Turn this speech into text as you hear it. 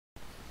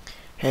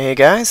Hey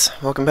guys,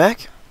 welcome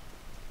back.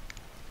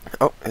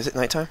 Oh, is it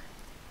nighttime?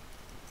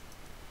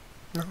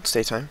 No, it's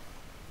daytime.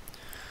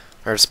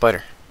 Or a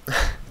spider.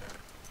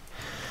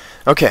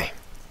 Okay.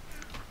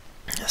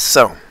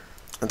 So,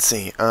 let's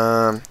see.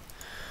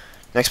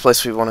 Next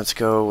place we wanted to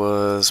go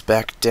was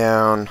back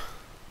down.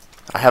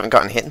 I haven't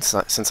gotten hit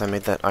since I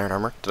made that iron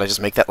armor. Did I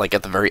just make that like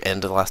at the very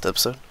end of the last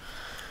episode?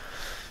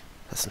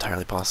 That's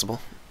entirely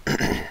possible.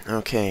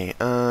 Okay,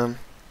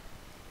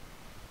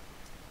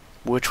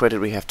 which way did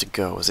we have to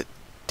go? Was it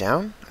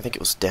down? I think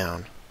it was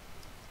down.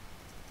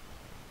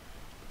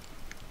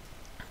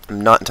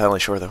 I'm not entirely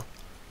sure though.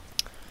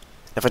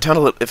 If I sound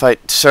a little, if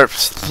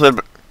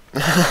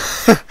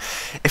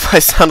I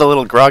sound a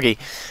little groggy,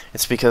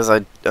 it's because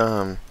I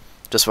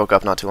just woke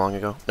up not too long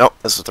ago. Nope,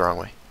 this was the wrong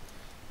way.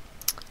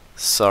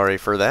 Sorry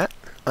for that.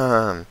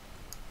 But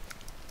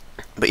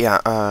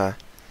yeah, I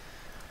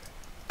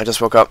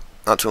just woke up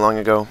not too long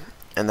ago,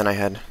 and then I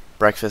had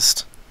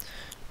breakfast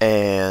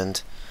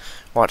and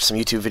watched some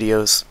YouTube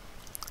videos,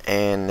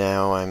 and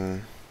now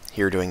I'm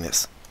here doing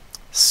this.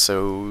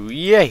 So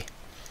yay!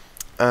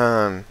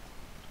 I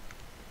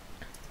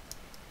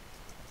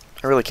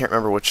really can't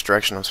remember which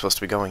direction I'm supposed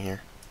to be going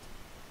here.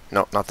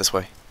 No, not this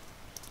way.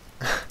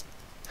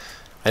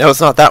 I know it's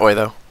not that way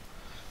though.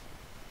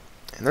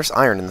 And there's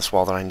iron in this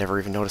wall that I never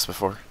even noticed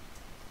before.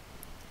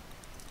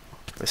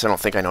 At least I don't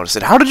think I noticed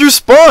it. How did you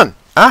spawn?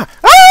 Ah!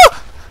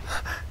 Ah!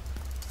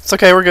 It's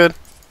okay, we're good.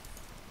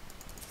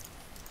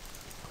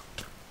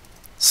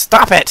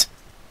 Stop it!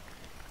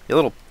 You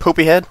little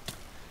poopy head.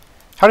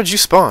 How did you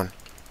spawn?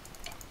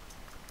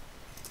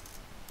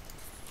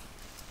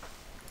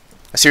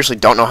 I seriously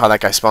don't know how that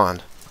guy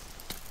spawned.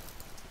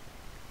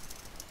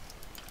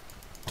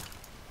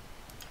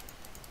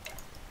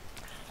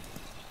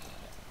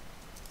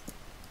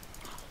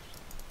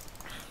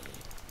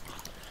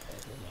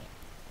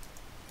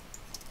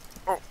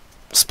 Oh,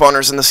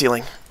 spawners in the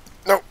ceiling.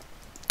 No,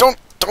 don't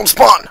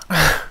spawn.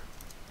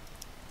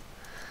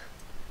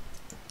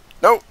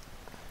 No.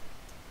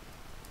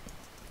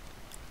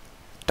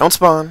 Don't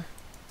spawn.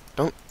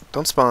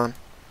 Don't spawn.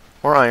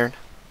 More iron.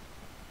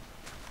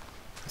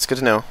 It's good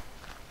to know.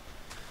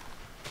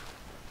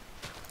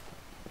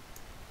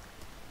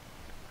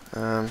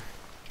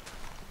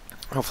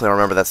 Hopefully I'll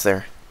remember that's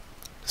there,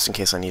 just in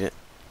case I need it.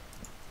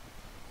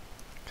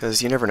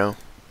 Because you never know.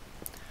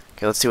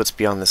 Okay, let's see what's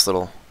beyond this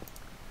little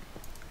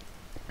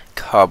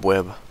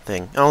cobweb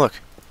thing. Oh, look.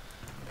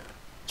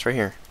 It's right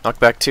here.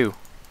 Knockback 2.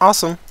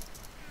 Awesome!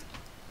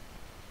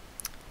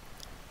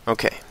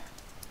 Okay.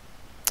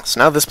 So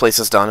now this place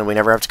is done and we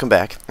never have to come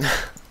back.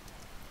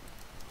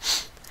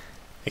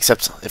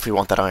 Except if we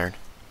want that iron.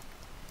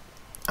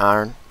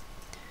 Iron.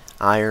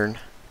 Iron.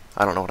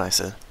 I don't know what I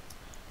said.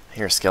 I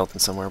hear a skeleton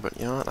somewhere, but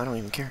you know what? I don't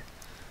even care.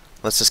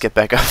 Let's just get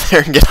back up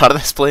there and get out of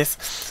this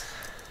place.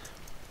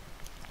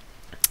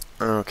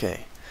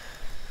 Okay.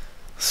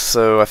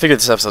 So I figured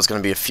this episode's going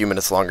to be a few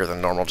minutes longer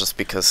than normal just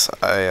because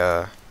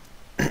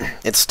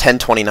it's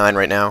 10:29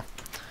 right now,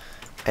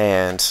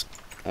 and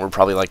we're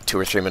probably like 2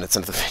 or 3 minutes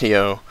into the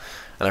video,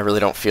 and I really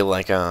don't feel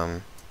like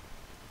going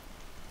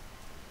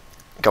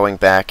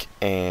back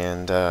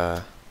and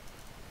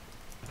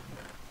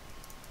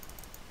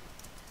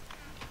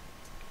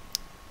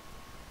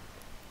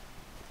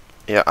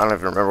yeah, I don't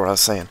even remember what I was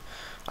saying.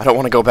 I don't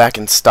want to go back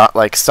and stop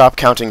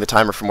counting the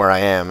timer from where I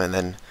am and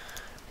then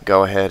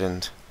go ahead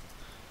and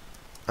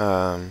you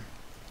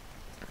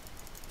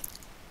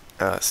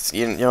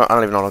know, I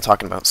don't even know what I'm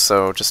talking about,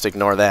 so just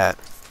ignore that.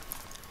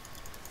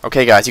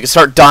 Okay, guys, you can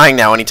start dying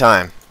now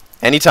anytime.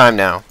 Anytime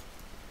now.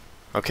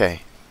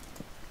 Okay.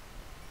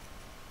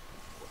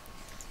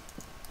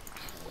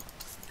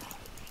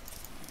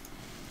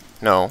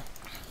 No.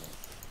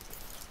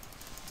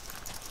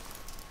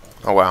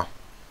 Oh, wow.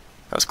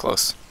 That was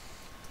close.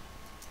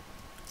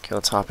 Okay,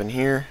 let's hop in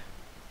here.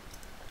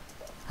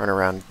 Run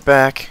around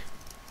back.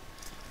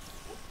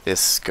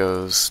 This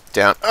goes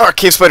down. Oh,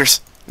 cave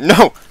spiders!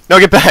 No! No,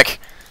 get back!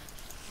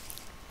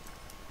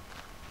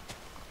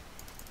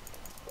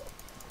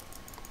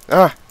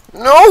 Ah!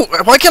 No!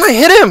 Why can't I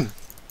hit him?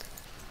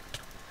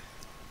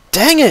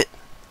 Dang it!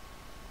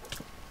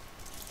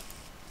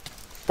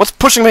 What's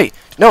pushing me?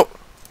 No!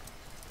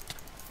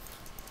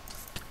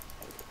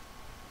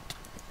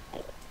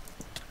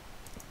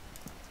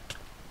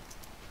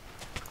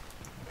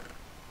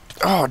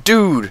 Oh,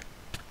 dude!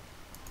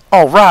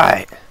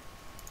 Alright!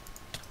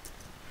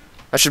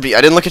 That should be...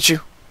 I didn't look at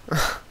you.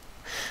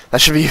 That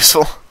should be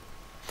useful.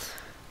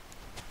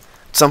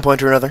 At some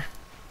point or another.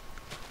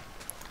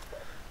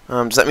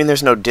 Does that mean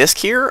there's no disc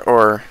here,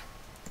 or...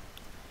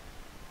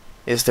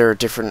 is there a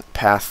different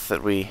path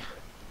that we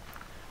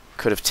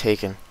could have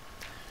taken?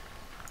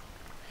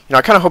 You know,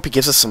 I kind of hope he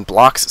gives us some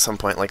blocks at some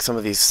point, like some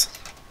of these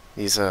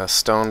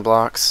stone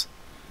blocks.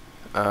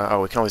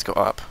 Oh, we can always go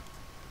up.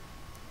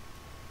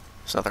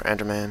 There's another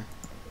Enderman.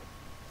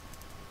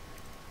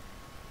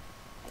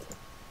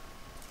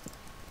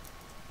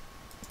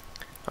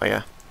 Oh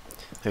yeah,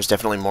 there's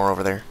definitely more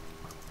over there.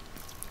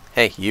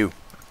 Hey, you.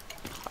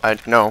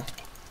 No.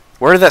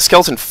 Where did that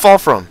skeleton fall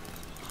from?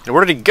 And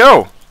where did he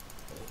go?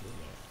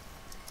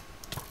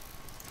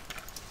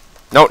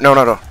 No, no,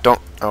 no, no.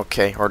 Don't.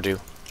 Okay, or do.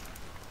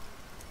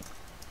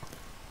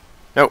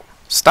 No.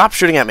 Stop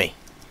shooting at me.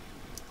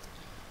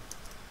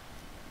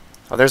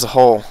 Oh, there's a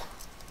hole.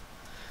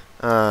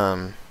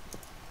 Not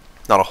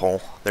a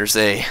hole. There's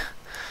a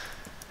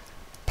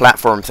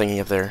platform thingy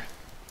up there.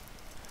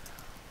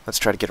 Let's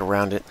try to get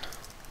around it.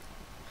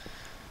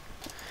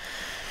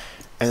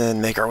 And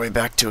then make our way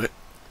back to it.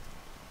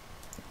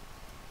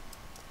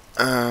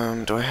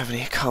 Do I have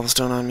any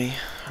cobblestone on me?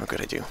 Oh,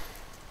 good, I do.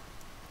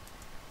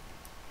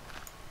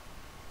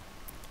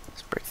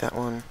 Let's break that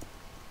one.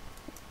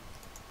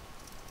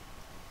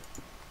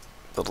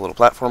 Build a little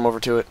platform over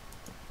to it.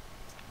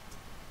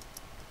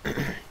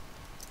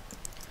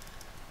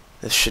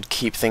 This should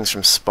keep things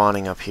from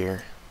spawning up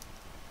here.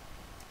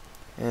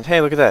 And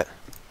hey, look at that.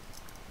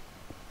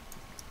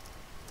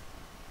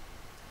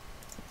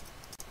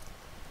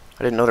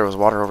 I didn't know there was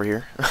water over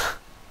here.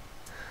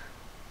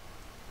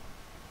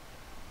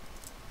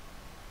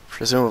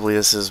 Presumably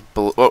this is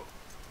below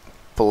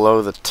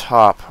the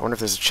top. I wonder if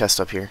there's a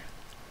chest up here.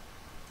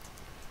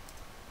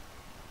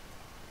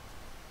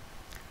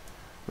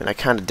 I mean, I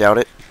kind of doubt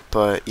it,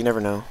 but you never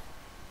know.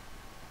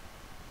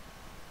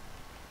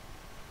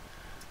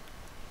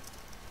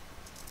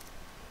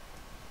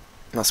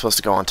 I'm not supposed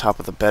to go on top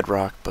of the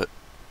bedrock, but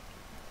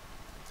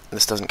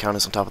this doesn't count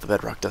as on top of the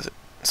bedrock, does it?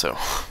 So,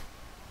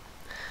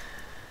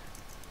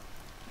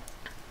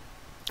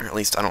 or at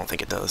least I don't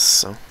think it does,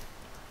 so.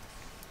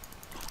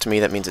 To me,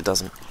 that means it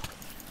doesn't.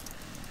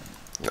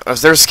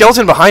 Is there a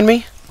skeleton behind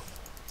me?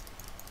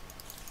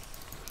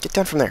 Get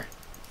down from there.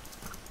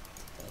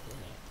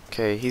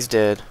 Okay, he's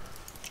dead.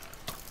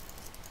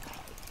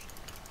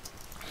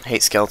 I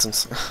hate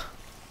skeletons.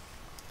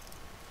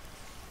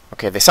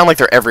 Okay, they sound like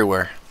they're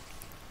everywhere.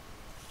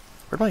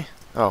 Where'd my...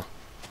 Oh.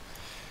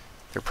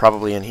 They're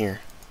probably in here.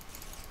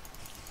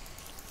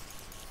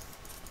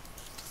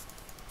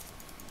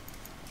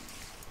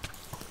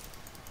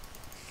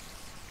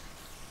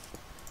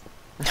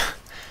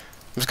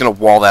 I'm just gonna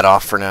wall that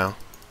off for now.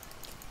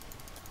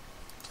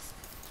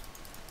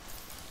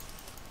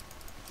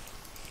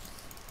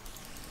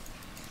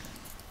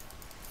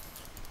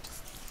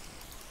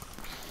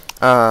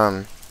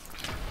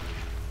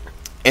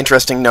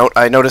 Interesting note,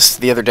 I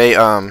noticed the other day,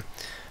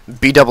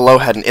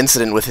 B00 had an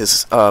incident with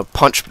his,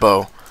 punch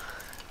bow,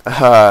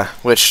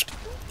 which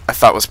I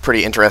thought was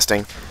pretty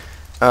interesting.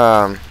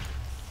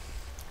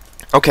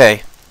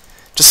 Okay.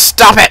 Just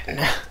stop it!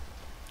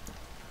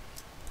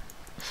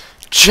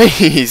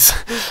 Jeez!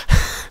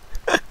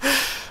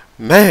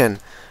 Man.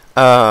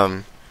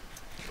 Alright,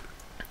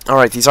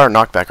 these are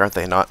knockback, aren't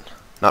they? Not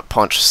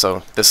punch,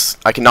 so this...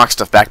 I can knock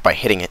stuff back by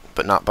hitting it,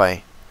 but not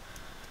by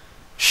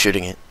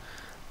shooting it.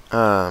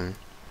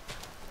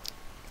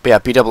 But yeah,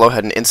 B00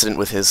 had an incident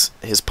with his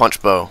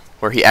punch bow,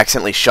 where he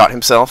accidentally shot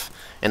himself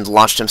and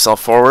launched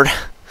himself forward.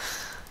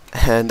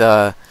 And,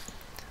 that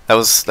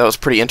was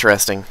pretty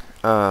interesting.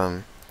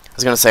 I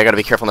was gonna say I gotta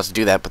be careful not to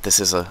do that, but this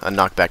is a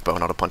knockback bow,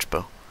 not a punch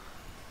bow.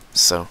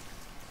 So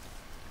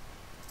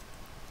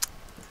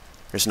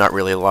there's not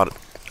really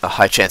a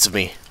high chance of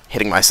me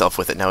hitting myself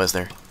with it now, is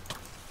there?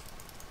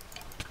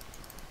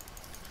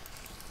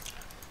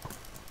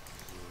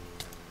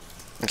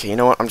 Okay, you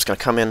know what? I'm just gonna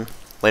come in,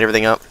 light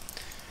everything up,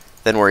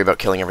 then worry about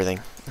killing everything.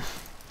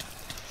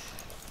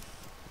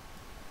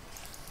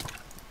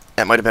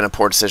 That might have been a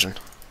poor decision.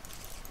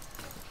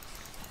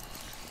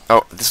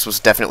 Oh, this was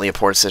definitely a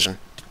poor decision.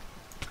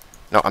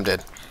 No, I'm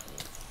dead.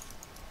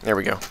 There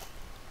we go.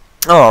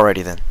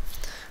 Alrighty then.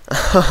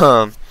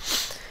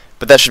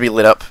 But that should be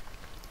lit up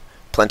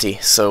plenty,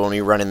 so when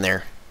we run in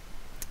there,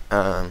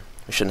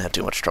 we shouldn't have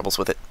too much troubles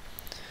with it.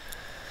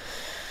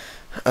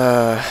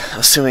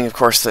 Assuming, of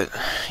course, that,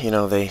 you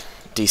know, they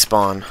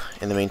despawn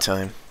in the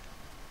meantime.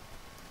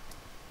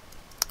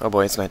 Oh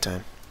boy, it's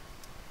nighttime.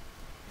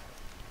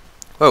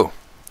 Whoa.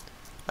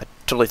 I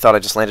totally thought I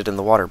just landed in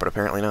the water, but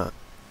apparently not.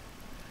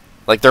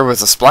 Like, there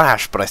was a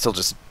splash, but I still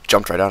just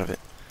jumped right out of it.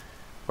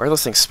 Where are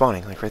those things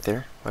spawning? Like, right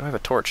there? Why do I have a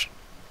torch?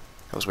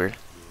 That was weird.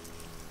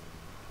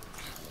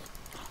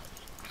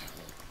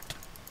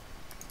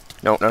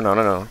 No, no, no,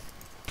 no, no.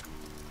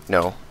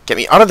 No. Get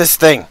me out of this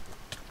thing!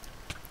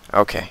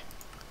 Okay.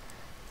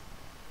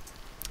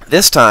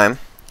 This time,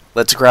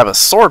 let's grab a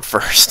sword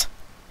first.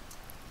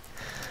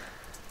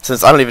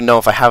 Since I don't even know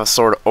if I have a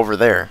sword over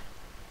there.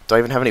 Do I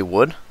even have any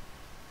wood?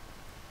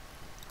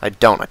 I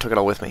don't. I took it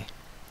all with me.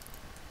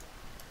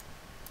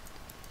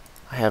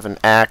 I have an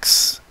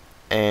axe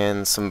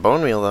and some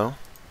bone meal, though.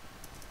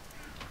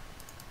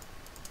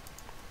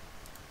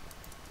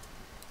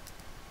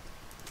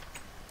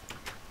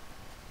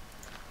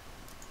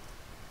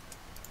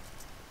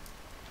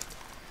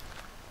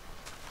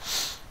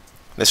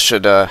 This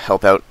should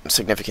help out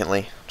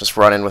significantly. Just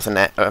run in with an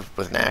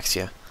axe,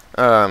 yeah.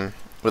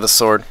 With a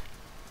sword.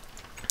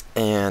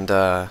 And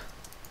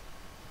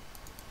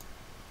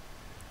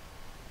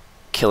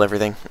kill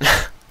everything.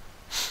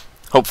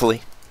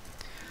 Hopefully.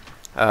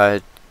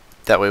 That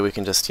way we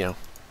can just, you know,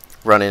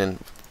 run in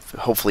and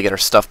hopefully get our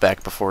stuff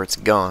back before it's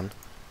gone.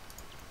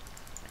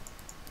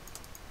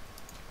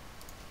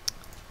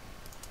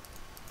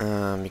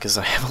 because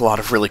I have a lot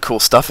of really cool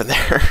stuff in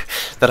there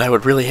that I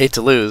would really hate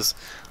to lose.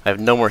 I have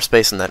no more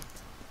space in that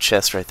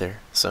chest right there,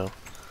 so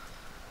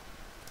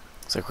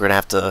it's like we're gonna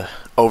have to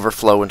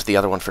overflow into the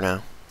other one for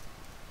now.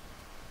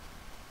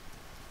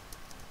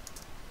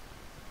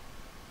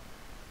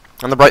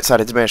 On the bright side,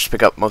 I did manage to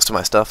pick up most of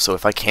my stuff, so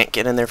if I can't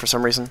get in there for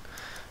some reason,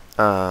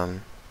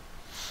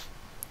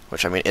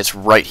 which, I mean, it's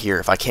right here.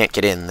 If I can't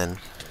get in, then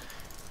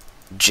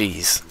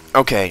jeez.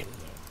 Okay.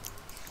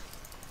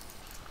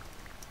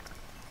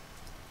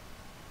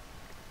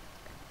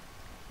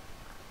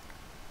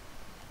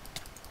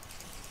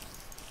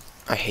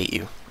 I hate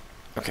you.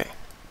 Okay.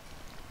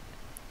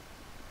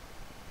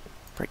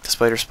 Break the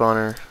spider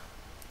spawner.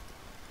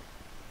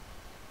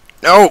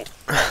 No!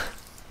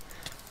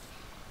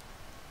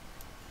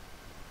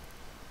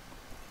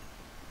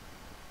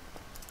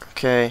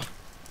 Okay.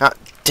 Ah,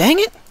 dang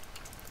it!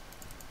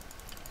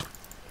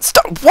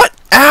 Stop! What?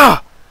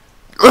 Ah!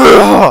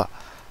 Ugh!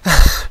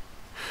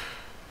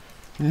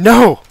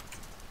 No!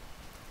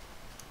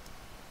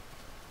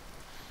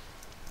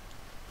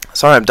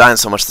 Sorry I'm dying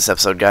so much this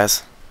episode,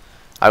 guys.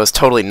 I was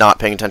totally not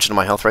paying attention to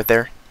my health right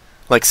there.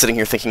 Like, sitting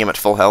here thinking I'm at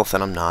full health,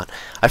 and I'm not.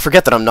 I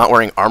forget that I'm not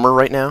wearing armor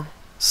right now,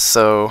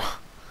 so...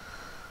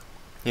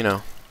 You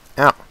know.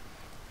 Ow.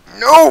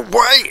 No!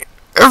 Why?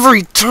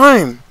 Every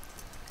time!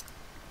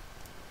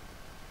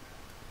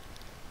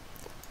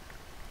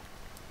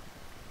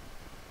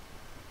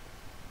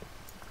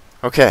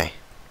 Okay.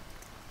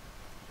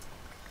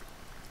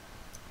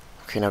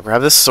 Okay, now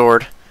grab this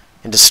sword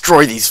and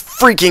destroy these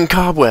freaking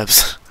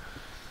cobwebs.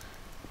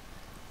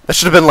 That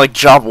should have been like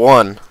job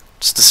 1.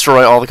 Just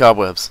destroy all the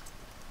cobwebs.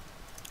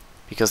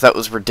 Because that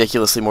was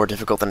ridiculously more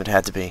difficult than it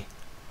had to be.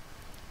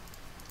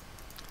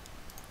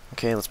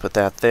 Okay, let's put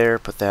that there,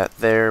 put that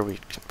there, we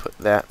can put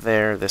that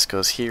there, this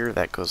goes here,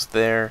 that goes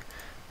there.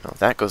 No,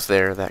 that goes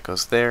there, that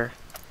goes there.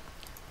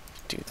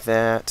 Do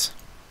that.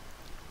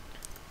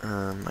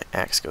 My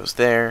axe goes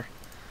there.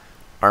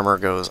 Armor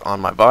goes on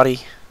my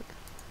body.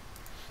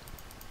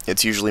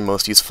 It's usually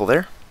most useful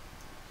there.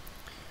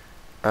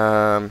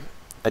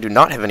 I do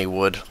not have any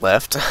wood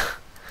left.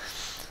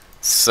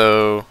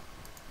 So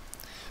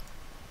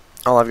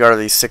all I've got are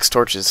these 6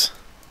 torches.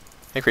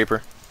 Hey,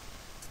 creeper.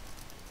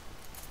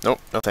 Nope,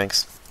 no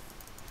thanks.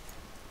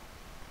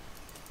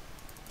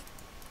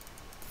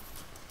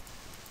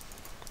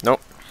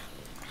 Nope.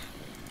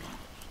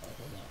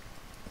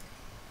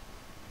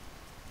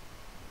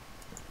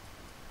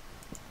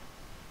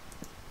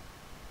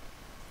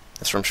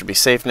 This room should be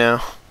safe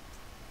now.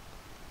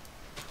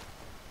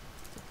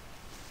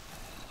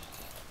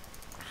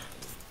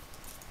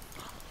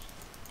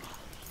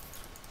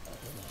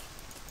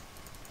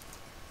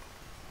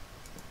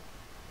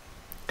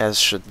 As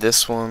should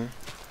this one.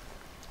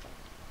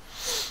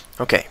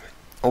 Okay.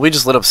 Well, we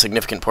just lit up a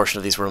significant portion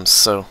of these rooms,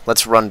 so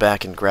let's run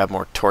back and grab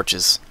more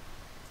torches.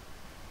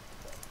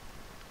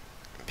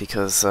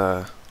 Because,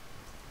 well,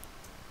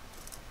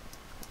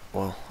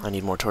 I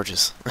need more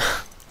torches.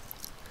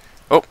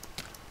 Oh!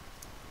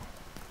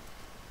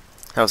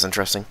 That was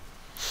interesting.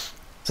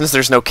 Since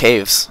there's no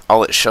caves,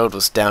 all it showed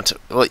was down to...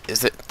 Well,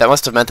 that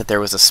must have meant that there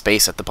was a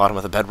space at the bottom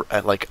of the bed...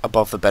 like,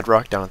 above the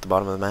bedrock, down at the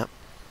bottom of the map.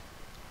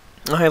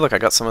 Oh, hey, look, I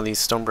got some of these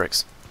stone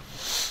bricks.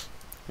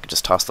 I could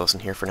just toss those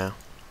in here for now.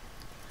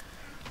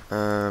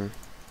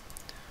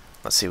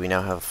 Let's see, we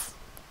now have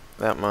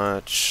that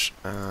much.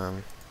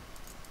 Gonna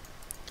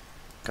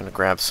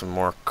grab some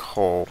more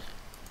coal.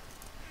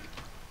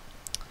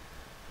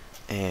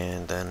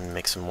 And then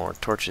make some more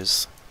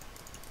torches.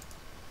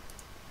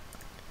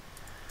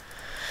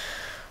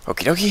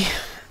 Okie dokie.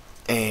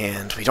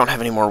 And we don't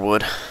have any more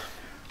wood.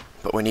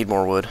 But we need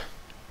more wood.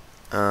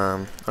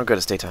 Oh good,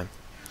 it's daytime.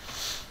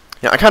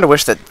 Yeah, I kind of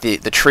wish that the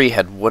tree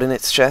had wood in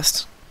its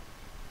chest.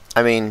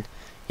 I mean,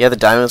 yeah, the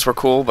diamonds were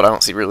cool, but I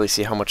don't really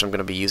see how much I'm going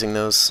to be using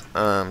those.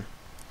 You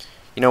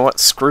know what?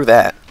 Screw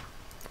that.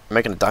 I'm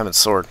making a diamond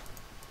sword.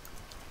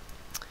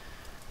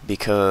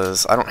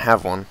 Because I don't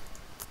have one.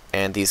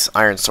 And these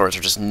iron swords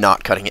are just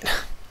not cutting it.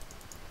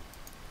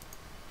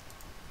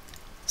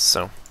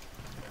 So.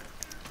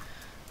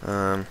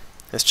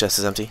 This chest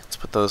is empty. Let's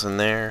put those in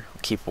there.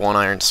 Keep one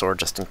iron sword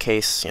just in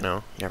case, you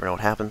know. You never know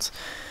what happens.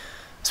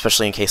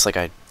 Especially in case, like,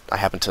 I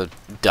happen to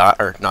die,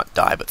 or not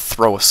die, but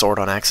throw a sword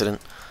on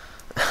accident.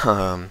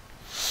 I'll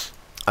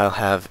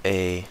have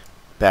a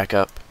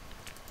backup.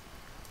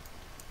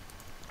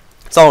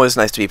 It's always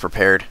nice to be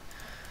prepared,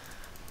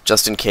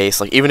 just in case.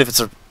 Like, even if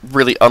it's a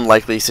really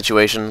unlikely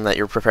situation that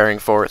you're preparing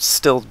for, it's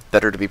still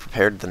better to be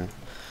prepared than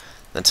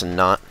to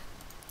not.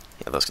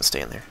 Yeah, those can stay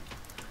in there.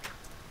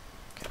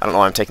 Okay, I don't know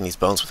why I'm taking these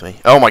bones with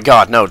me. Oh my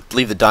god, no,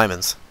 leave the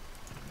diamonds.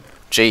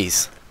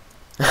 Jeez.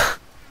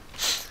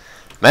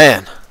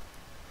 Man.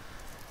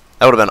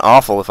 That would have been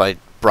awful if I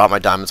brought my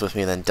diamonds with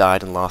me and then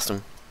died and lost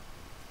them.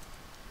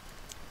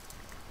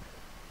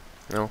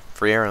 No,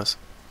 free arrows.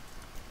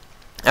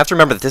 I have to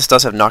remember that this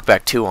does have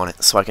knockback 2 on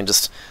it, so I can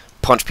just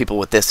punch people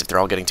with this if they're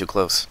all getting too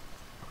close.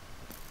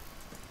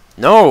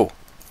 No!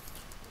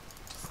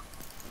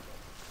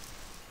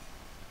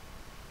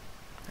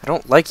 I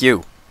don't like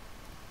you.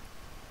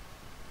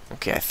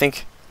 Okay, I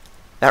think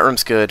that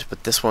room's good,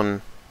 but this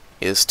one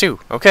is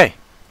too. Okay.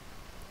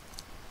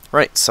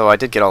 Right, so I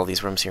did get all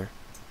these rooms here.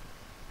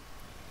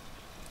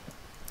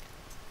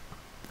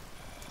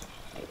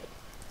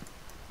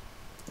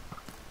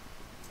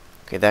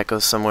 Okay, that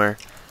goes somewhere.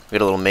 We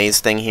got a little maze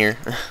thing here.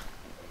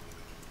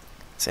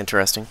 It's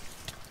interesting.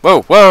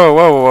 Whoa, whoa,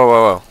 whoa, whoa,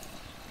 whoa, whoa.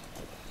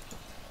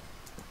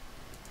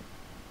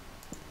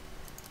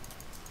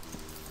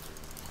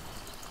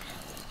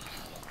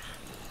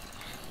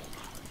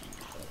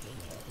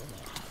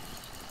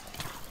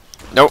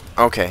 Nope,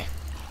 okay.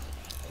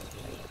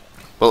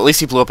 Well, at least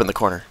he blew up in the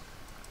corner.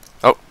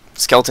 Oh,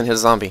 skeleton hit a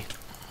zombie.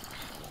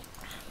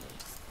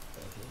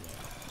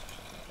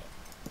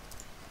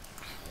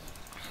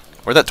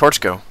 Where'd that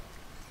torch go?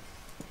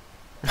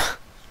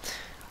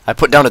 I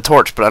put down a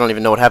torch, but I don't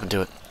even know what happened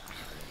to it.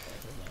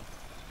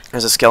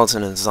 There's a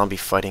skeleton and a zombie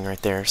fighting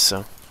right there,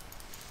 so...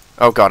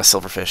 Oh god, a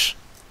silverfish.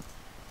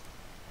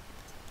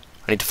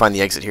 I need to find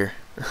the exit here.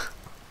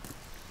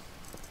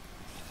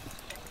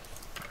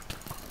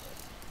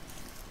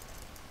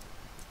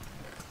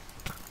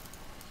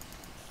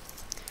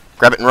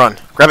 Grab it and run.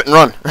 Grab it and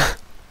run.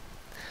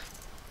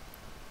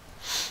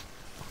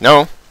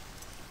 No.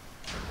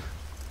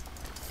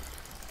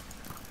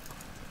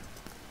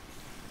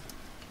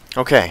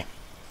 Okay.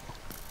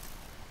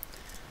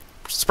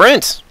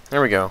 Sprint!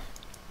 There we go.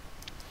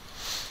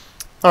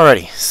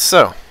 Alrighty,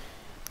 so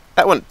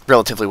that went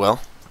relatively well.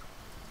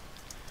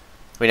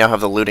 We now have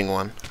the looting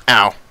one.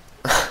 Ow.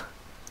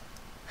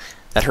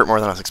 That hurt more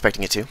than I was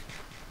expecting it to.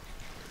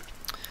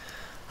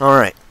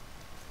 Alright.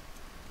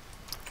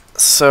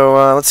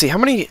 So, let's see, how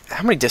many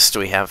discs do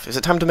we have? Is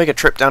it time to make a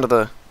trip down to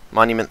the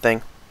monument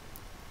thing?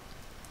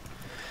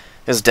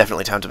 It is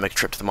definitely time to make a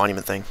trip to the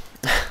monument thing.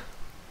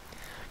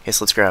 Okay,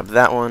 so let's grab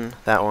that one,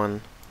 that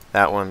one,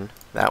 that one,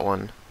 that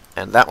one,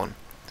 and that one.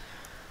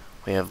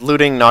 We have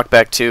looting,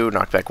 knockback 2,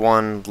 knockback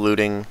 1,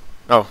 looting...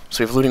 Oh,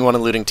 so we have looting 1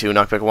 and looting 2,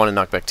 knockback 1 and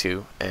knockback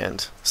 2,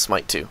 and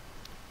smite 2.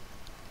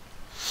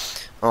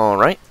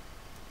 Alright.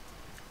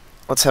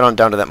 Let's head on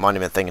down to that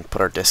monument thing and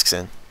put our discs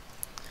in.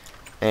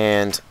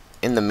 And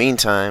in the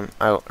meantime,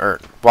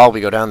 while we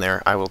go down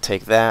there, I will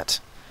take that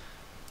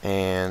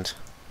and...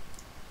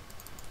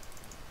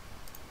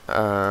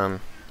 I'm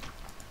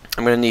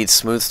going to need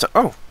smooth stone.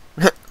 Oh!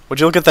 Would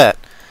you look at that?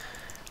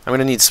 I'm going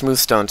to need smooth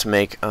stone to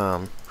make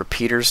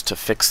repeaters to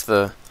fix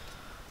the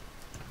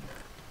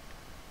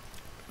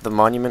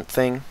monument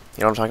thing.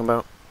 You know what I'm talking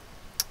about?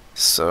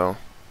 So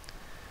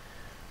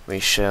we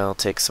shall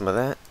take some of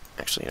that.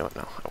 Actually, you know what?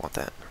 No, I don't want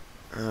that.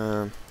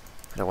 I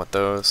don't want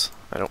those.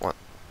 I don't want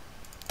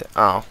that.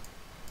 Oh.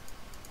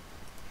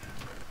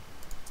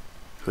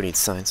 Who needs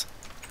signs?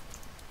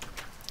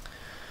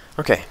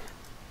 Okay.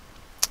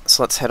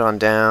 So let's head on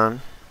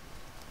down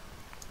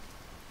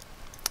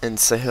and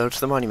say hello to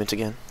the monument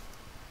again.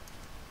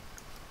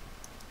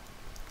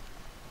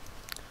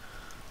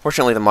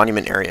 Fortunately, the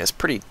monument area is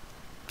pretty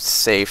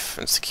safe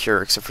and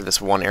secure, except for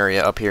this one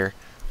area up here.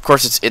 Of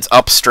course, it's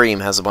upstream,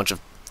 has a bunch of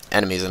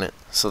enemies in it,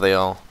 so they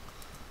all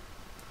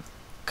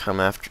come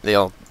after. They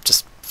all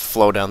just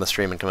flow down the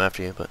stream and come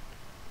after you. But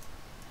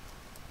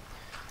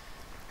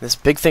this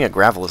big thing of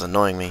gravel is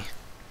annoying me.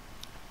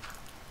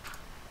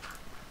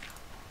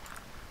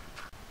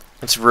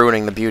 It's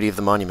ruining the beauty of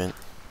the monument.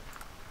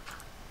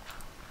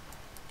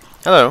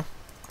 Hello.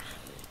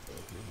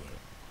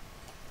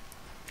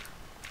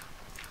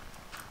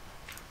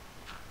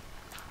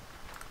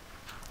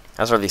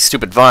 As are these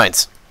stupid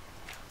vines.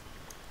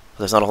 But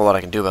there's not a whole lot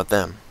I can do about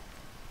them.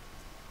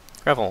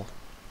 Gravel.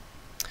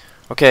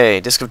 Okay,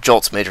 Disc of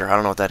Jolts Major. I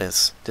don't know what that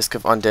is. Disc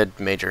of Undead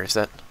Major. Is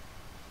that...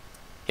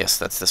 Yes,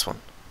 that's this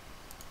one.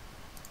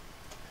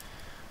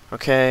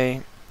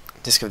 Okay.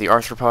 Disc of the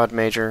Arthropod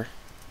Major.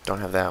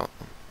 Don't have that one.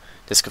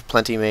 Disc of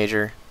Plenty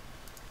Major.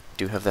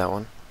 Do have that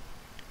one.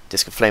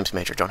 Disc of Flames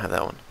Major. Don't have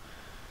that one.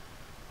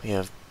 We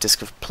have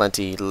Disc of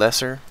Plenty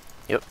Lesser.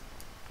 Yep.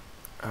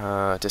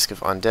 Disc of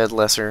Undead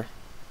Lesser.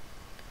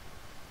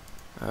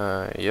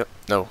 Yep.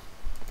 No.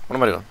 What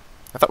am I doing?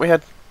 I thought we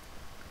had...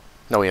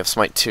 No, we have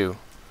Smite 2.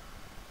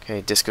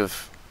 Okay, Disc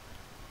of...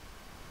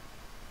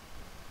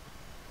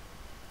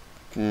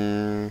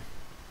 Oh.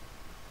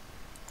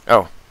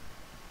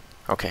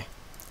 Okay.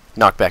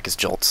 Knockback is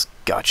Jolts.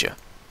 Gotcha.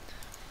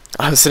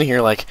 I was sitting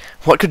here like,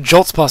 what could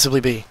Jolts possibly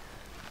be?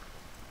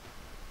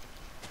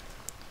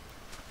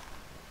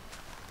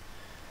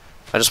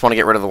 I just want to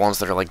get rid of the ones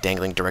that are like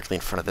dangling directly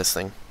in front of this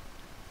thing.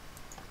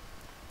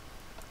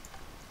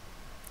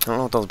 I don't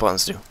know what those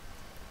buttons do.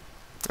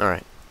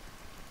 Alright.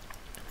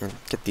 And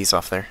get these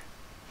off there.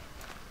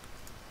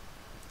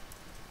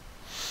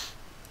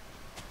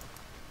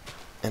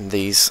 And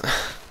these.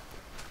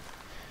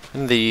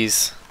 And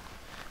these.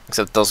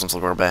 Except those ones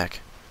will grow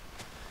back.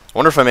 I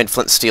wonder if I made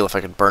flint and steel if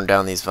I could burn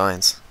down these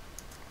vines.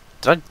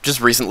 Did I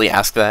just recently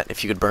ask that,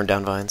 if you could burn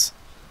down vines?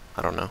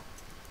 I don't know.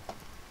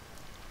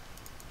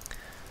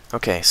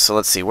 Okay, so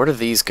let's see. Where do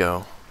these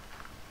go?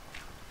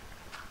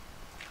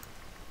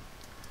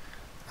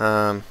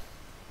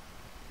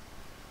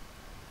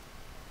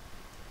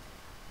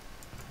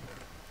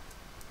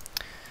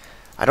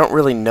 I don't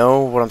really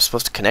know what I'm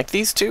supposed to connect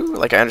these to.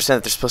 Like, I understand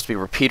that there's supposed to be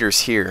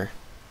repeaters here.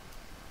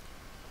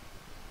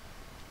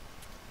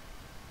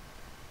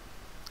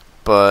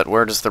 But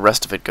where does the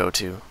rest of it go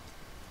to?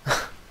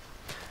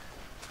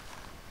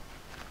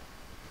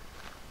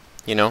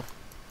 You know?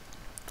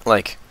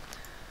 Like,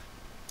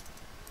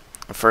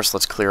 first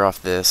let's clear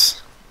off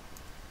this.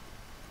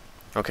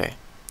 Okay.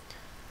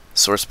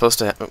 So we're supposed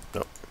to have... Oh,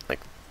 no.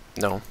 Like,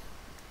 no.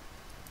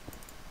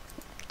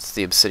 It's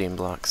the obsidian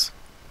blocks.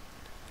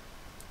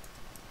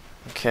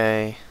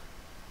 Okay.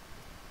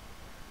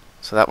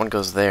 So that one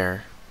goes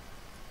there.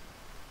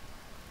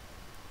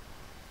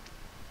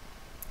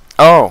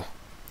 Oh!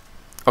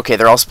 Okay,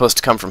 they're all supposed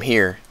to come from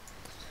here.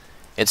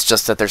 It's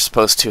just that they're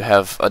supposed to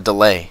have a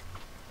delay.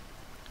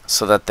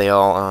 So that they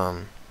all,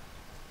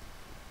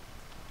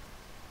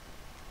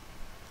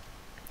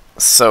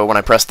 So when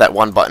I press that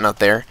one button up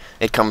there,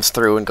 it comes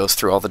through and goes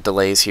through all the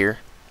delays here.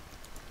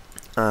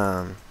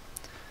 And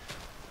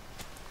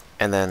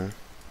then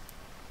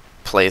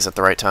plays at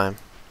the right time.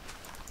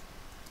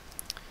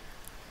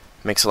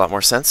 Makes a lot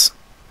more sense.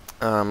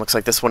 Looks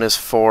like this one is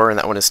 4 and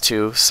that one is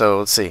 2. So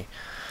let's see.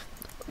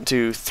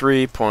 Do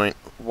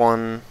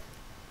 3.14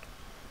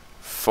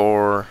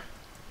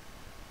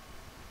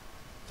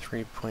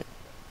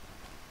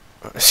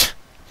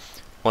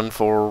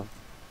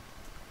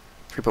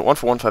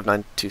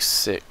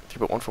 3.141596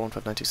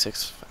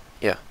 3.141596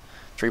 yeah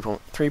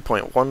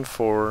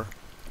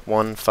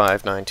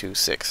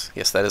 3.141596.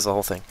 Yes, that is the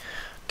whole thing.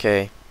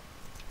 Okay,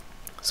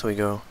 so we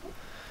go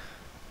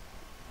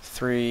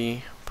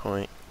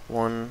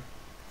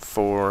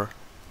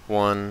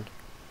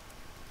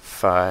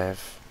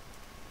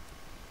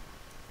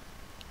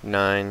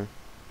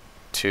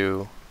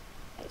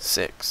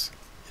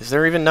Is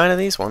there even 9 of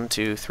these? 1,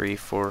 2, 3,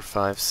 4,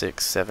 5,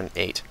 6, 7,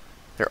 8.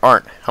 There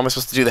aren't. How am I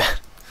supposed to do that?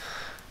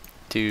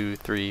 2,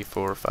 3,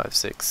 4, 5,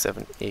 6,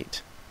 7,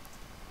 8.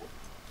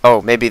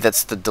 Oh, maybe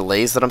that's the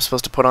delays that I'm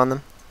supposed to put on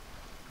them?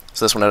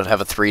 So this one would have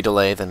a 3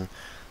 delay, then...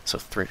 So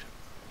 3...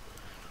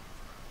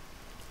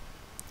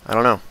 I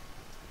don't know.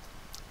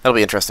 That'll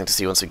be interesting to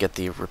see once we get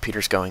the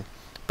repeaters going.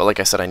 But like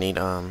I said, I need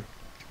some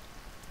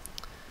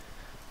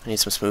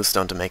smooth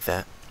stone to make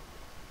that.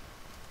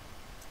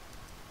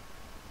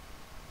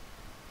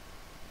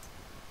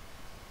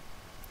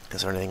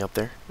 Is there anything up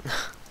there?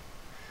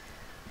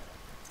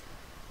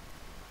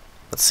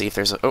 Let's see if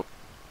there's a... Oh!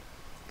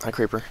 Hi,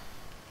 creeper.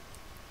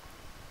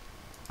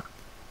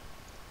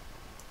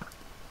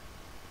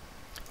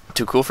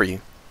 Too cool for you.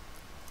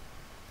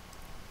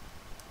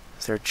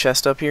 Is there a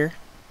chest up here?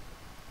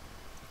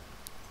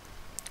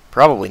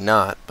 Probably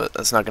not, but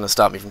that's not going to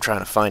stop me from trying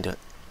to find it.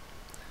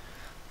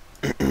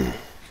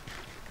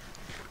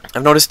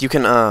 I've noticed you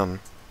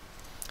can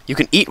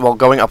eat while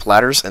going up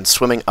ladders and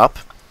swimming up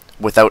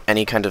without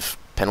any kind of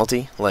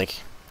penalty,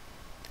 like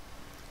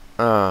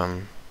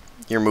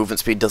your movement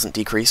speed doesn't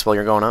decrease while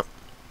you're going up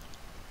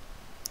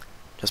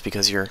just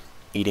because you're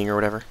eating or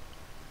whatever.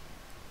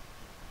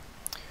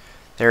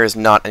 There is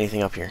not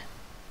anything up here.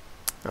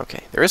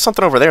 Okay, there is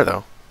something over there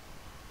though,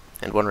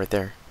 and one right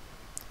there.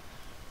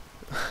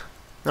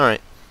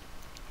 Alright,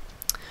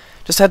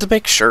 just had to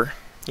make sure.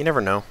 You never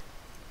know.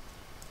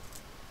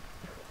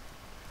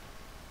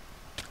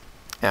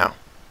 Ow.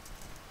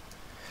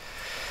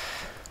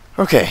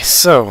 Okay,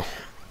 so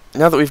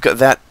now that we've got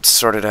that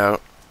sorted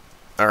out,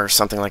 or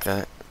something like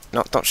that.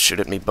 No, don't shoot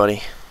at me,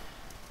 buddy.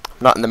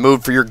 I'm not in the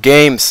mood for your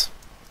games.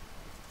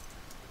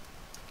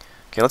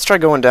 Okay, let's try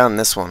going down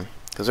this one,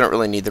 because we don't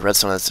really need the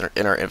redstone that's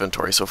in our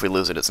inventory, so if we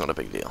lose it, it's not a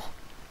big deal.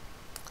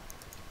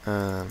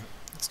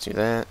 Let's do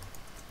that.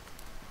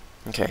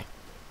 Okay.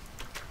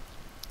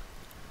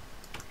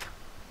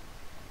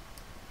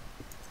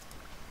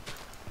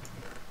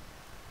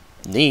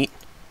 Neat.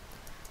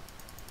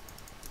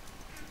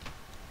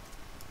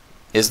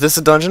 Is this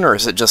a dungeon, or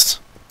is it just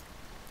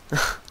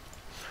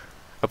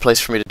a place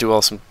for me to do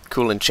all some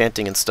cool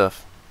enchanting and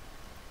stuff?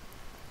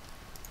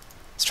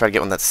 Let's try to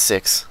get one that's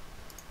 6.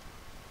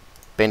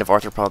 Bane of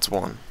Arthropods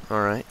 1.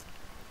 Alright.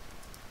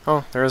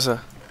 Oh, there is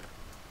a...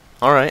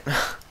 Alright.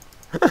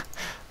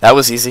 That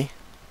was easy.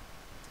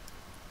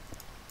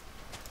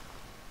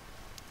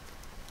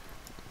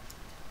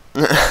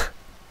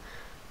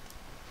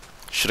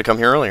 Should have come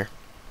here earlier.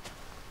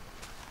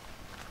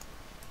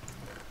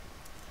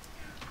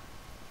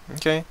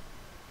 Okay.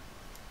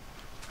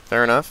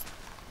 Fair enough.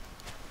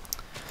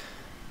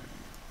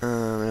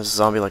 There's a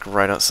zombie like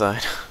right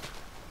outside.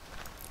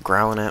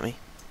 Growling at me.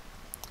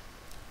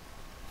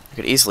 I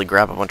could easily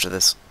grab a bunch of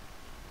this.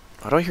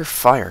 Why do I hear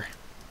fire?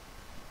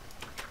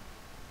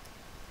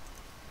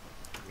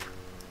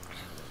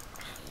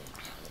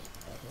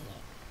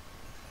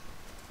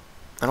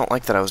 I don't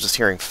like that I was just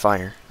hearing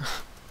fire.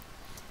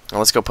 Now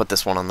let's go put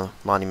this one on the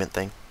monument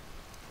thing.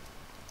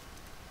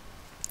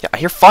 Yeah, I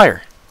hear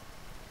fire!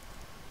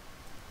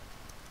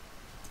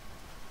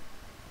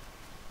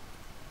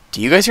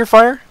 Do you guys hear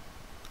fire?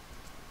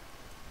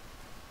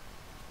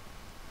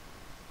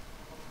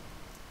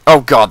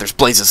 Oh god, there's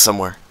blazes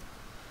somewhere.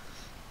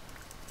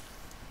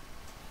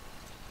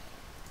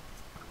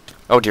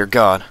 Oh dear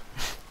god.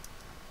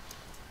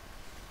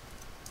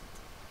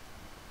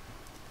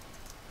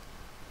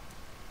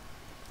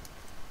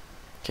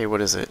 Okay, what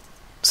is it?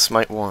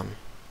 Smite 1.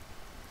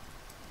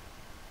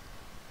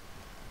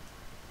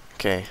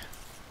 Okay.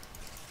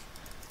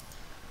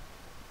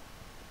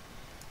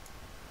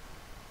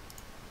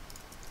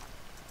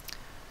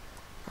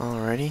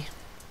 Alrighty.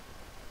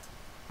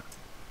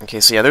 Okay,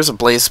 so yeah, there's a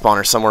blaze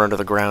spawner somewhere under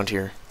the ground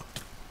here.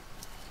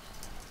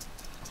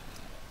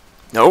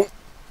 No!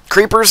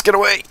 Creepers, get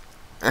away!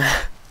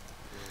 I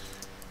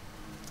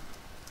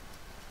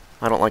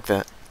don't like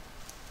that.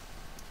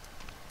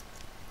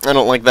 I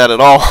don't like that at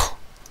all.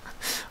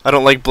 I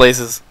don't like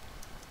blazes.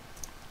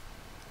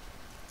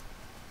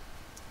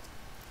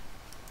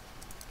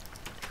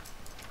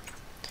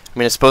 I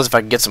mean, I suppose if I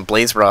could get some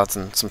blaze rods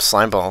and some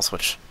slime balls,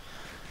 which...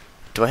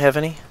 Do I have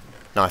any?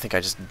 No, I think I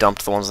just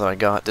dumped the ones that I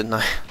got, didn't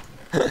I?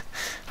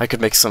 I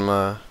could make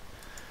some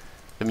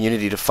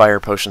immunity to fire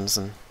potions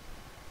and...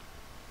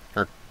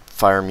 Or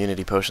fire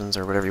immunity potions,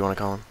 or whatever you want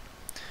to call them.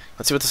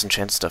 Let's see what this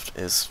enchanted stuff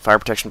is. Fire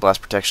protection,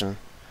 blast protection,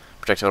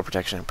 projectile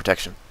protection, and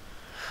protection.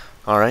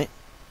 Alright.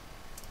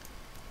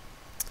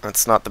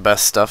 That's not the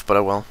best stuff, but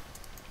oh well.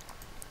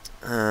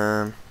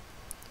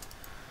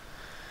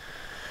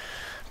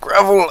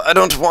 Gravel, I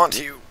don't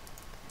want you.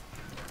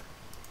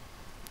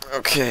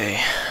 Okay,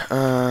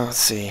 let's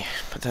see.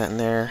 Put that in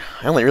there.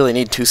 I only really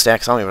need 2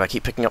 stacks on me, but I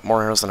keep picking up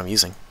more arrows than I'm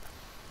using.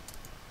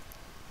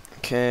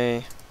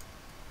 Okay.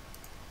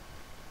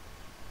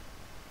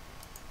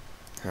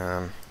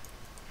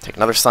 Take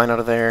another sign out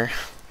of there.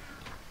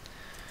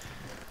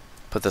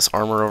 Put this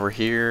armor over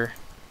here.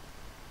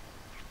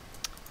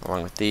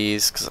 Along with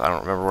these, because I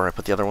don't remember where I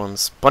put the other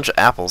ones. Bunch of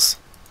apples.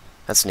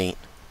 That's neat.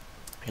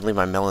 I can leave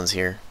my melons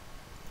here.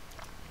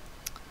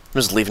 I'm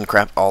just leaving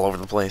crap all over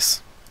the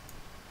place.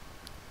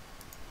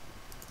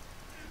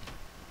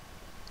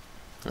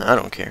 I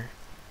don't care.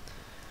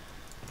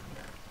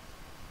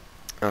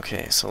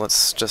 Okay, so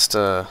let's just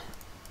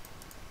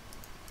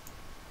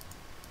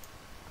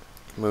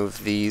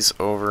move these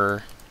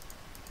over.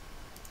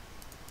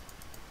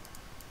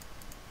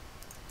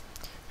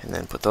 And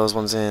then put those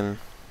ones in.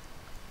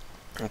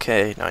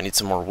 Okay, now I need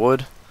some more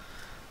wood.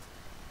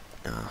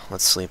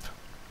 Let's sleep.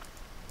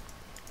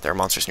 There are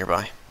monsters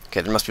nearby.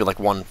 Okay, there must be like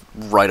one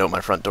right out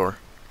my front door.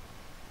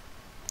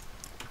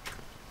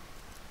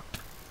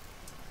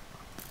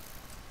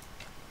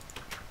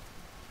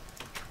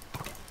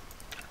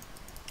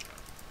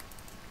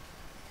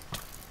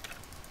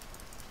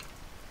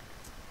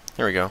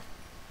 There we go.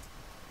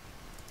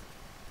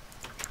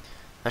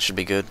 That should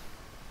be good.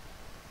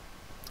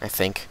 I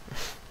think.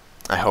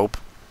 I hope.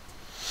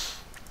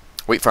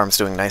 Wheat farm's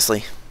doing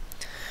nicely.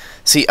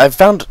 See,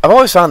 I've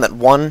always found that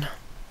one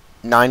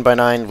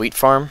 9x9 wheat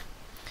farm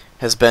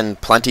has been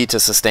plenty to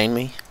sustain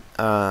me.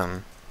 I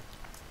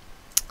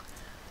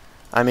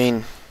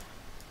mean,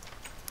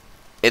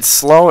 it's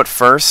slow at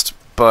first,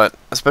 but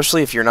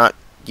especially if you're not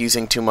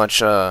using too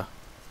much,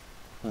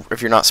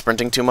 if you're not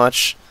sprinting too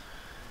much,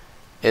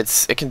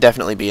 it can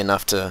definitely be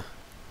enough to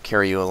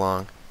carry you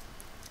along.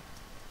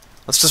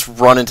 Let's just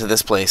run into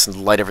this place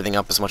and light everything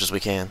up as much as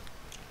we can.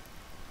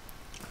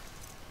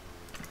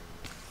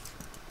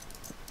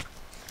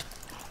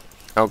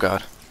 Oh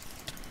god.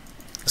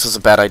 This was a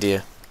bad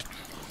idea.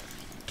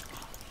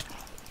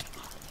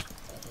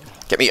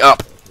 Get me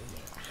up!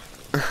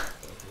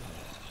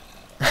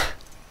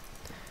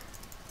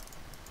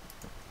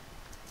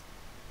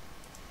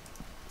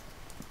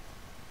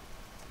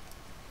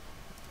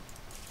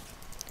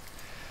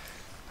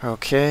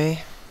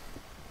 Okay.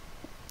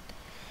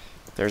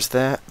 There's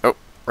that. Oh,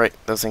 right.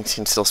 Those things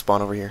can still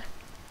spawn over here.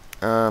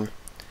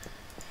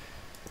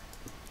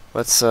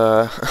 Let's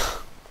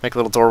make a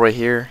little doorway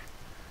here.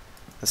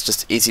 That's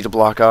just easy to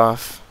block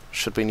off,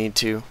 should we need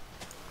to.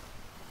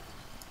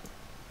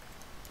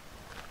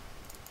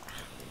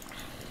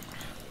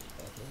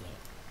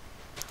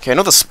 Okay, I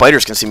know the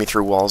spiders can see me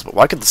through walls, but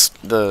why could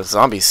the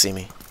zombies see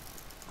me?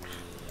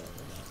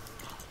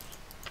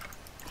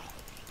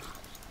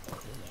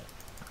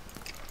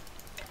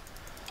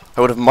 I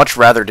would have much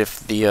rathered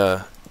if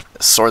the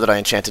sword that I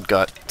enchanted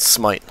got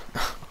smite.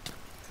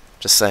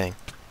 Just saying.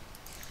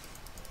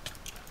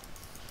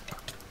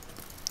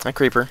 Hi,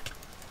 creeper.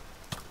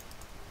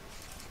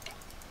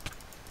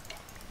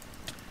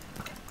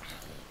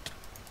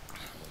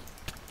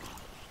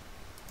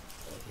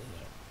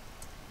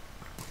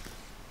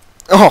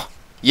 Oh,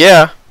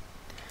 yeah.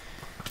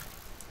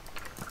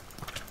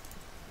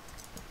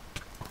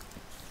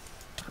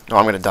 Oh,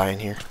 I'm gonna die in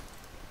here.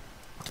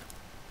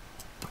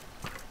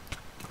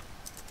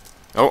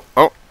 Oh,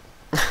 oh.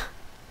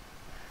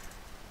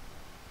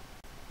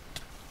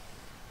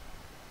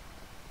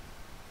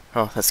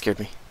 Oh, that scared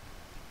me.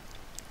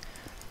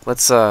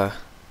 Let's, wall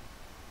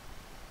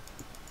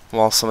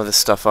some of this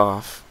stuff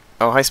off.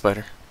 Oh, hi,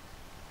 spider.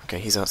 Okay,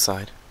 he's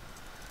outside.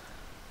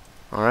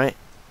 Alright.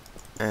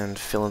 And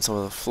fill in some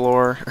of the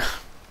floor.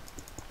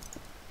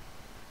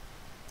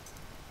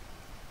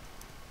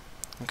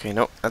 Okay,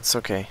 nope, that's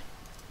okay.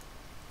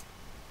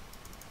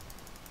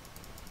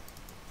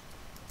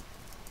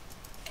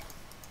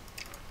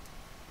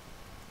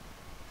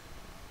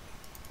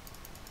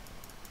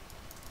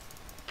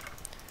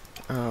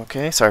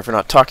 Okay, sorry for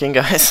not talking,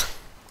 guys.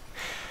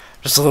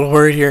 Just a little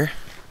worried here.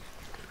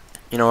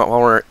 You know what, while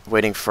we're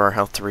waiting for our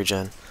health to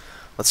regen,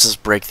 let's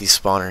just break these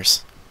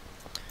spawners.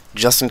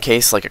 Just in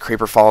case, like, a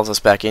creeper follows us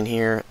back in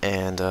here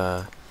and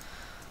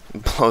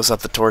blows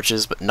up the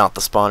torches, but not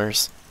the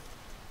spawners.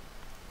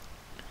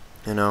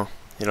 You know,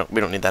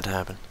 we don't need that to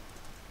happen.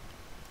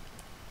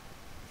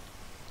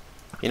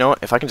 You know what,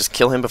 if I can just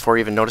kill him before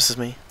he even notices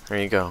me,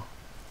 there you go.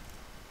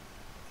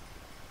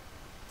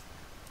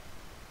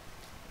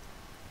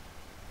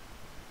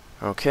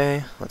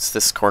 Okay,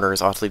 this corner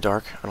is awfully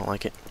dark. I don't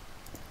like it.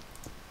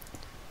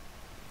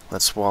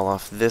 Let's wall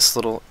off this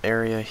little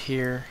area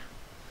here.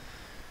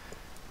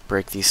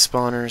 Break these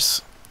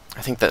spawners.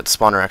 I think that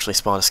spawner actually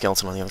spawned a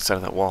skeleton on the other side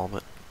of that wall,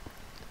 but...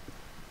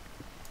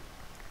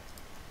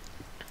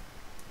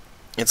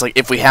 It's like,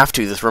 if we have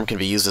to, this room can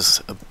be used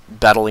as a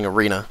battling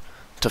arena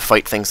to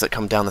fight things that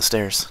come down the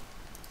stairs.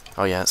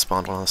 Oh yeah, it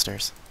spawned one on the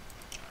stairs.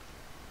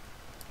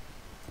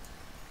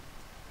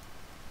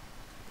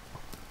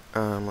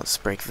 Let's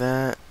break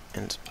that,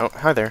 and... Oh,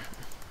 hi there.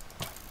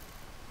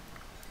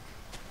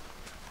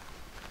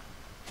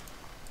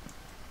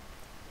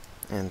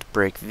 And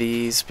break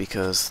these,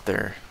 because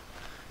they're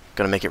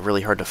gonna make it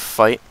really hard to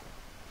fight.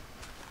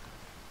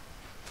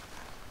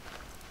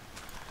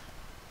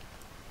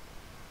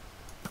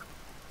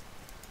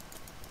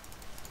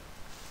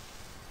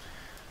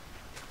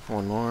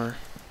 One more.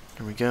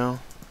 There we go.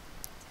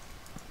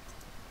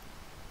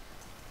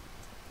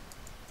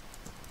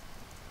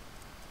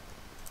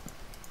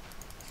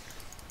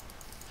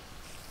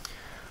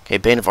 Okay,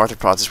 Bane of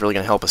Arthropods is really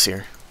going to help us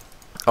here.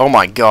 Oh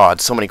my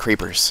god, so many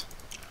creepers.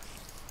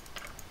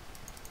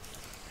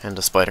 And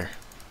a spider.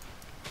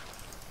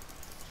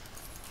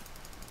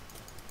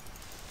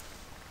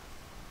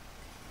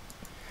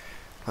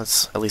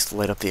 Let's at least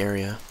light up the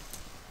area.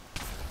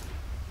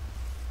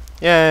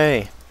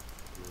 Yay!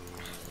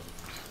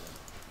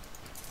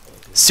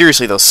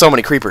 Seriously though, so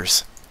many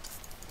creepers.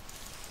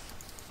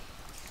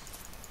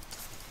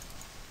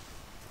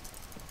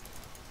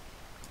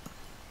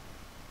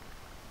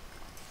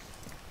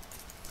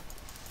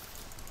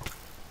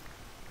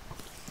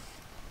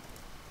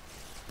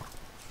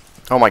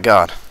 Oh my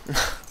god.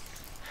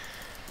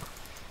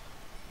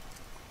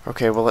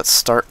 Okay, well let's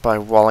start by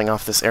walling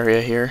off this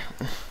area here.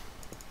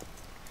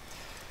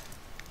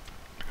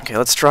 Okay,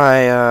 let's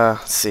try,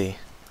 let's see.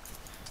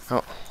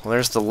 Oh, well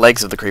there's the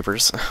legs of the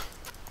creepers.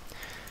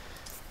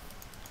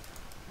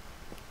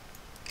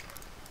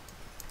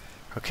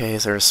 Okay,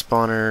 is there a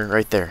spawner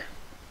right there?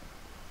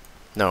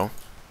 No.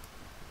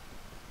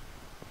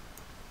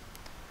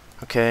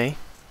 Okay.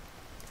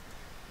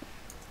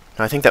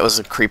 No, I think that was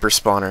a creeper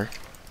spawner.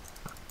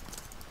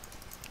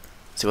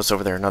 See what's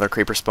over there. Another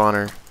creeper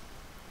spawner.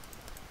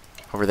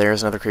 Over there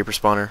is another creeper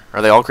spawner.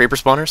 Are they all creeper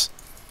spawners?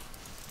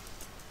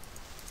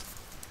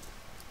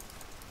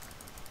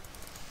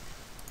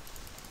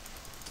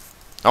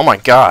 Oh my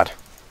god.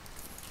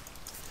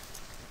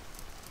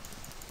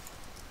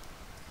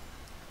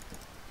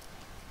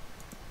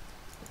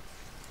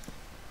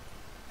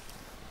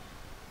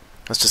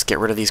 Let's just get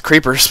rid of these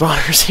creeper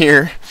spawners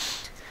here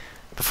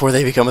before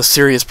they become a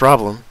serious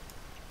problem.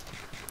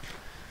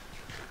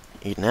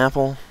 Eat an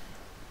apple.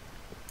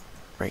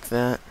 Break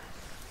that.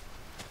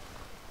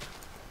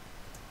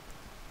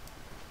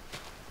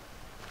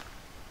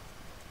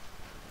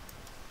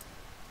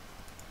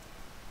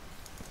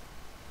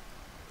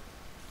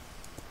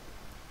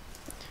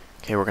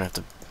 Okay, we're gonna have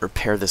to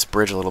repair this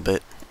bridge a little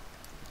bit.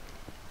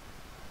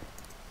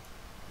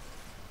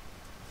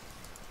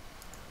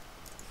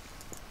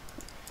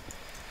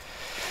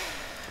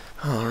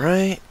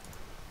 Alright.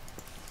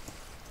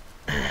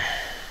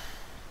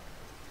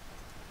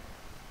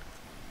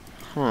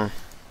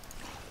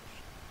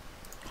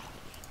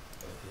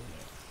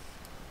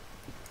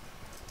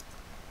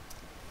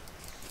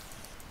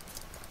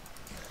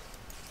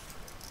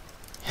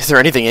 Is there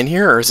anything in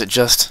here, or is it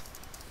just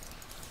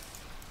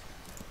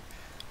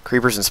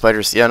creepers and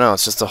spiders? Yeah, no,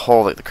 it's just a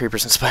hole that the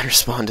creepers and spiders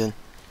spawned in.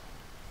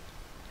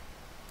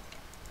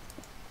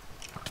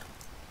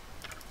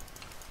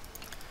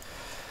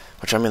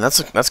 Which, I mean,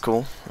 that's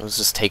cool. It was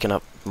just taking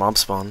up mob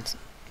spawns,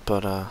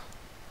 but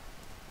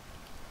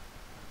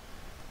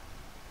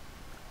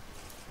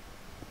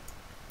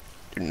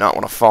do not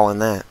want to fall in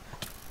that.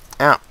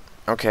 Ow.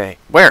 Okay.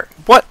 Where?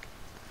 What?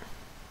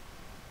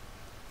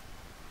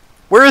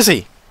 Where is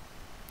he?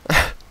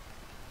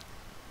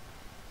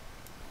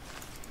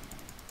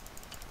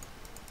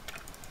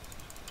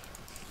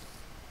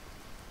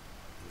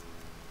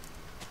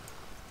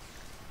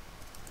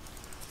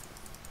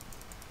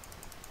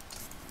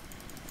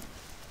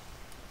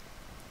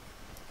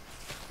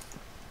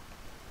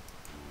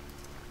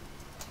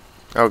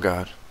 Oh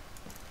god.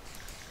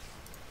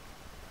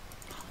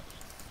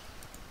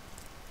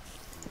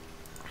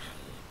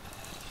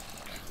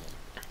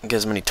 Get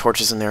as many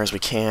torches in there as we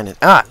can.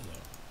 And,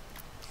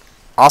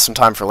 awesome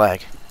time for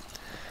lag.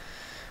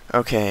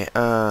 Okay,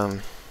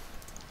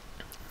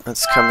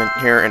 let's come in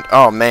here and...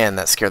 Oh man,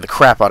 that scared the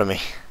crap out of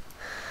me.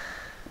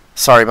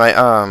 Sorry,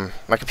 my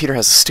computer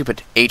has a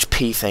stupid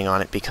HP thing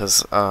on it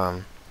because,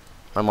 my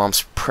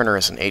mom's printer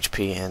is an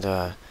HP,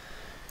 and,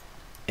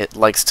 it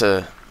likes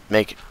to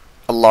make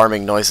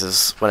alarming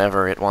noises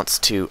whenever it wants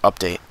to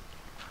update.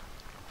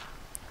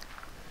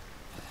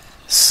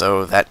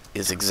 So that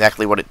is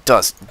exactly what it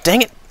does.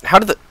 Dang it! How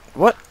did the...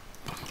 What?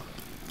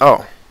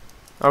 Oh.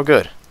 Oh,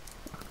 good.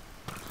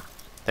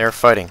 They're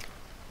fighting.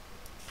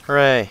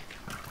 Hooray!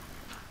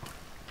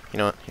 You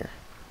know what? Here.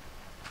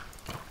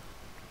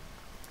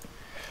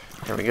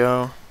 There we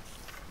go.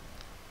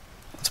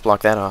 Let's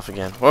block that off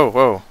again. Whoa,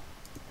 whoa.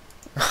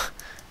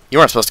 You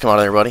weren't supposed to come out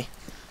of there, buddy.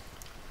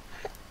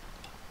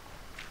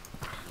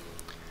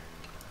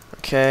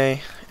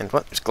 Okay. And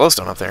what? There's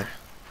glowstone up there.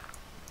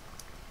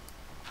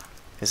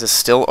 Is this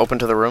still open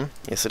to the room?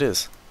 Yes, it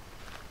is.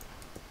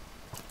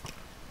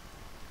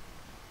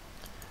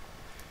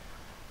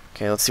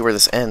 Okay, let's see where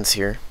this ends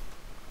here.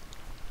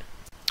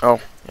 Oh,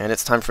 and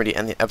it's time for me to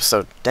end the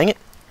episode. Dang it!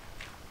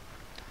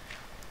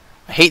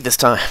 I hate this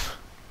time.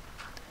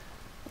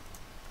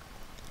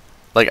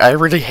 Like, I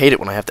really hate it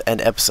when I have to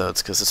end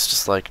episodes, because it's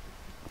just like,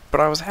 but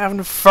I was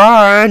having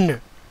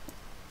fun!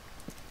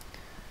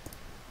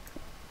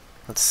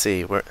 Let's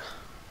see, where...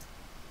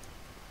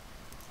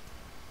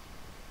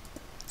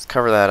 Let's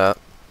cover that up.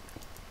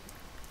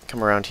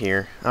 Come around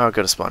here. Oh,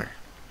 go to spawner.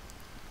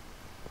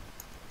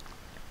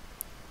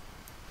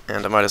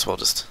 And I might as well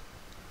just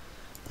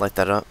light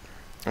that up.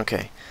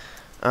 Okay.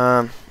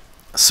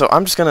 So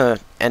I'm just gonna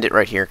end it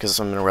right here, because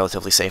I'm in a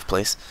relatively safe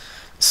place.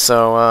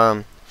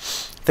 So,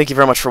 thank you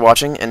very much for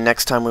watching, and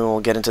next time we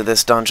will get into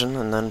this dungeon,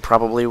 and then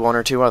probably one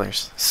or two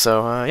others.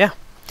 So, yeah.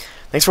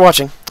 Thanks for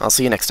watching. I'll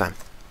see you next time.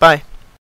 Bye!